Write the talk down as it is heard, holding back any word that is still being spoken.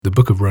The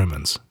Book of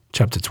Romans,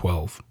 chapter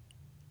 12.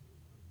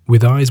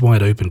 With eyes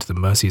wide open to the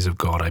mercies of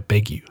God, I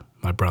beg you,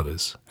 my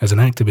brothers, as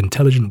an act of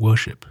intelligent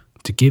worship,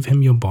 to give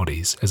him your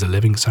bodies as a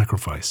living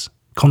sacrifice,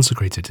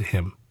 consecrated to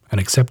him and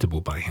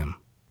acceptable by him.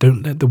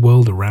 Don't let the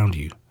world around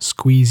you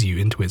squeeze you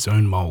into its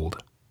own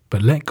mold,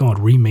 but let God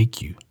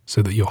remake you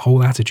so that your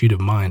whole attitude of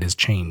mind is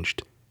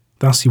changed.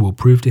 Thus you will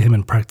prove to him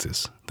in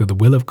practice that the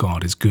will of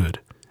God is good,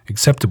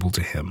 acceptable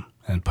to him,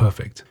 and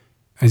perfect.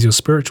 As your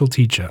spiritual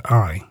teacher,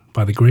 I,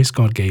 by the grace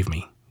God gave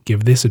me,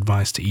 give this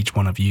advice to each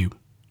one of you.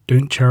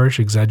 Don't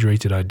cherish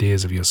exaggerated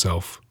ideas of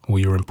yourself or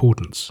your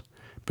importance,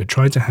 but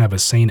try to have a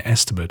sane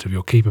estimate of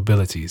your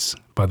capabilities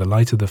by the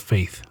light of the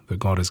faith that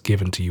God has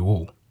given to you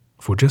all.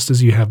 For just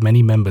as you have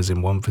many members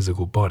in one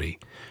physical body,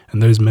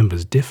 and those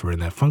members differ in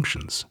their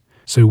functions,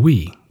 so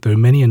we, though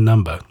many in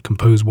number,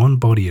 compose one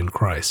body in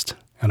Christ,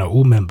 and are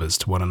all members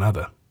to one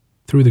another.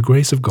 Through the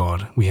grace of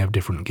God, we have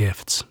different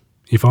gifts.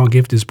 If our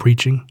gift is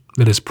preaching,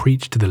 let us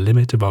preach to the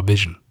limit of our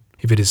vision.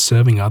 If it is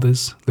serving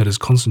others, let us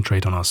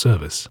concentrate on our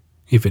service.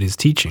 If it is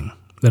teaching,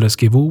 let us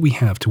give all we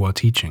have to our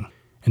teaching.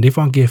 And if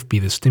our gift be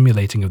the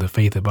stimulating of the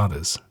faith of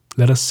others,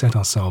 let us set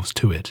ourselves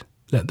to it.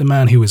 Let the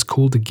man who is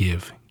called to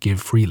give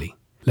freely.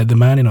 Let the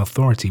man in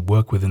authority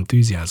work with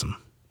enthusiasm.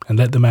 And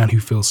let the man who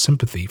feels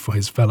sympathy for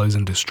his fellows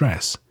in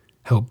distress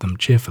help them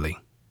cheerfully.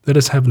 Let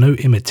us have no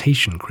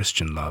imitation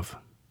Christian love.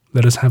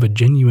 Let us have a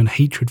genuine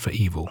hatred for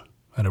evil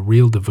and a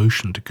real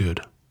devotion to good.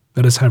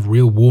 Let us have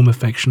real warm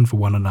affection for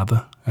one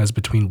another, as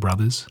between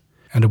brothers,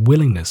 and a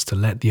willingness to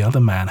let the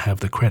other man have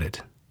the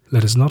credit.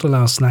 Let us not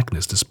allow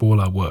slackness to spoil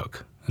our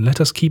work, and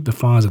let us keep the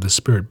fires of the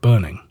Spirit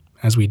burning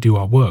as we do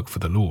our work for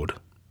the Lord.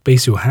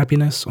 Base your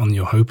happiness on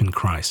your hope in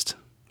Christ.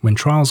 When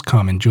trials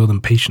come, endure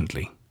them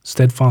patiently.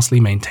 Steadfastly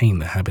maintain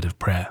the habit of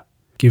prayer.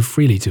 Give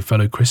freely to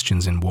fellow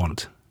Christians in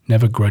want,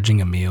 never grudging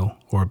a meal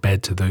or a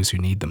bed to those who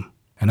need them.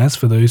 And as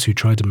for those who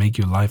try to make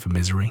your life a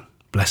misery,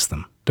 bless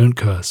them. Don't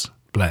curse,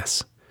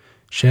 bless.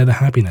 Share the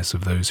happiness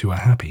of those who are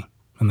happy,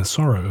 and the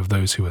sorrow of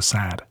those who are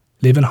sad.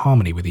 Live in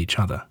harmony with each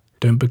other.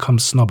 Don't become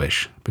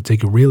snobbish, but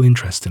take a real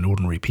interest in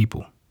ordinary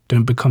people.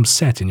 Don't become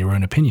set in your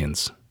own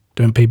opinions.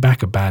 Don't pay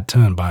back a bad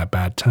turn by a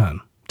bad turn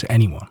to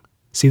anyone.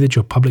 See that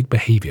your public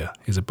behavior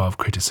is above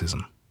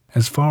criticism.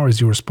 As far as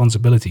your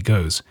responsibility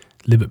goes,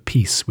 live at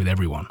peace with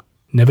everyone.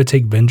 Never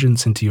take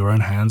vengeance into your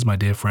own hands, my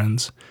dear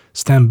friends.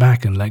 Stand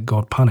back and let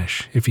God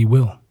punish, if he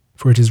will.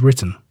 For it is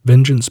written,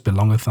 "Vengeance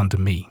belongeth unto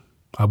me.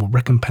 I will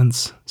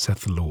recompense,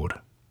 saith the Lord."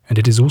 And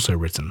it is also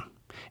written,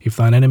 "If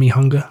thine enemy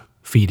hunger,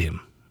 feed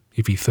him.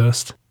 If he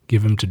thirst,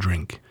 give him to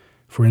drink.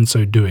 For in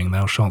so doing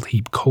thou shalt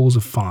heap coals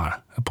of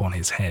fire upon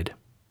his head."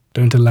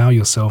 Don't allow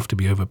yourself to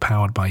be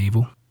overpowered by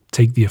evil.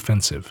 Take the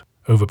offensive.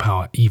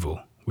 Overpower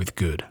evil with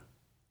good.